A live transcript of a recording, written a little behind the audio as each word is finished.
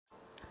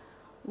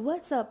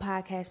What's up,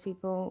 podcast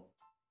people?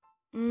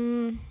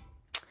 Mm,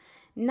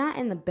 Not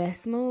in the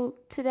best mood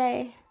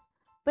today,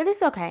 but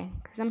it's okay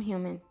because I'm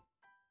human.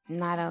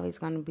 Not always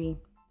going to be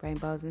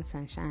rainbows and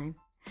sunshine.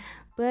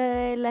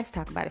 But let's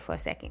talk about it for a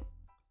second.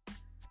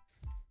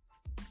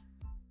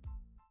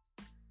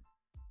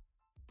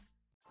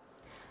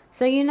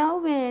 So,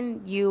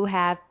 when you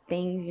have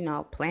things,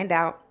 planned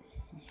out,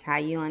 how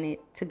you want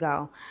it to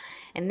go,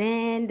 and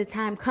then the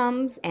time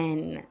comes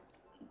and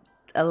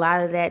a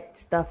lot of that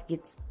stuff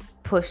gets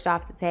pushed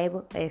off the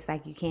table. It's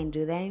like you can't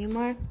do that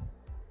anymore.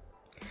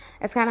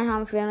 That's kind of how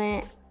I'm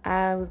feeling.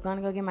 I was going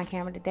to go get my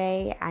camera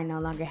today. I no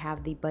longer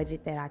have the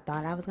budget that I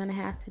thought I was going to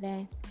have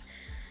today.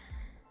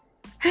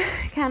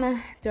 Kind of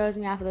throws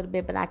me off a little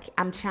bit, but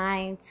I'm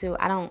trying to.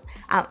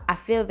 I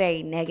feel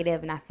very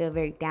negative and I feel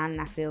very down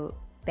and I feel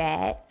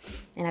bad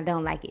and I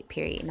don't like it,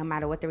 period. No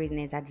matter what the reason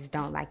is, I just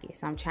don't like it.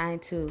 So I'm trying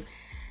to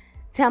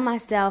tell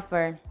myself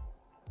or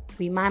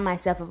remind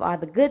myself of all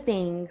the good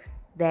things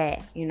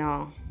that,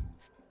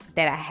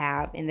 that I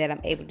have and that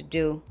I'm able to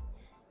do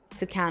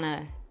to kind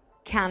of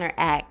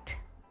counteract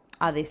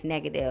all this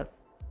negative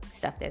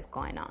stuff that's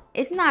going on.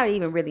 It's not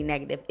even really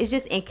negative. It's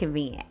just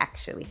inconvenient,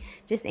 actually.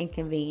 Just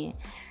inconvenient.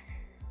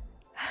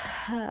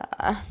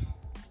 I'm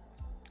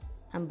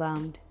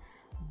bummed.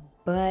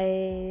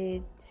 But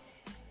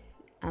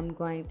I'm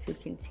going to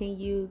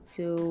continue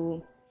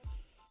to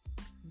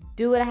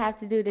do what I have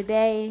to do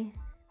today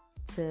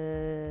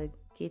to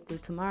get through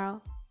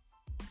tomorrow.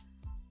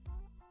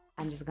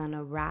 I'm just going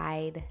to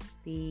ride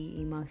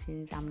the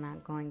emotions. I'm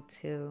not going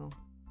to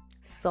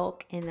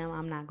sulk in them.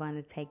 I'm not going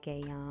to take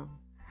a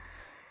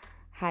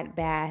hot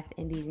bath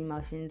in these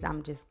emotions.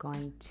 I'm just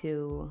going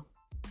to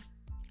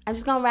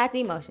ride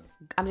the emotions.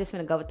 I'm just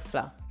going to go with the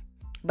flow.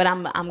 But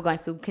I'm going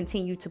to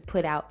continue to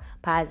put out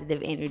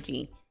positive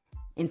energy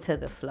into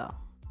the flow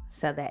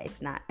so that it's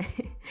not.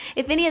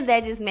 If any of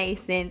that just made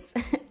sense,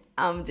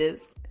 I'm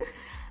just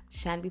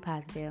trying to be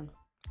positive.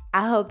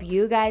 I hope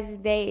you guys'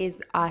 day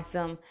is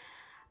awesome.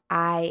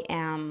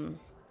 I'm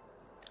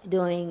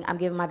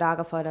giving my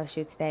dog a photo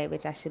shoot today,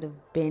 which I should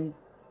have been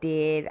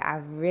did. I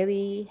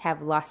really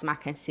have lost my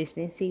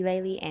consistency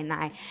lately, and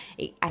I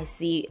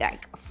see,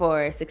 like,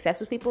 for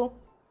successful people,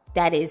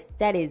 that is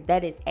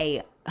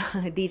a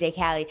DJ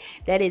Khaled,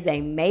 that is a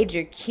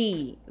major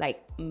key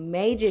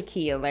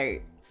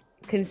alert,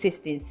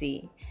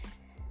 consistency.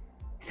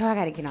 So I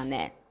gotta get on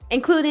that,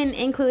 including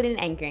Anchor,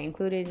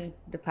 including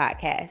the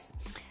podcast.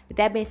 With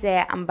that being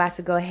said, I'm about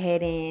to go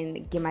ahead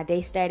and get my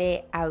day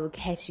started. I will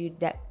catch you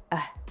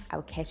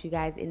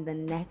guys in the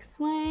next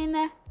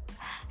one.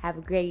 Have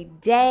a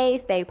great day.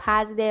 Stay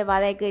positive. All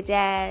that good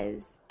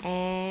jazz.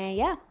 And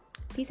yeah,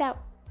 peace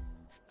out.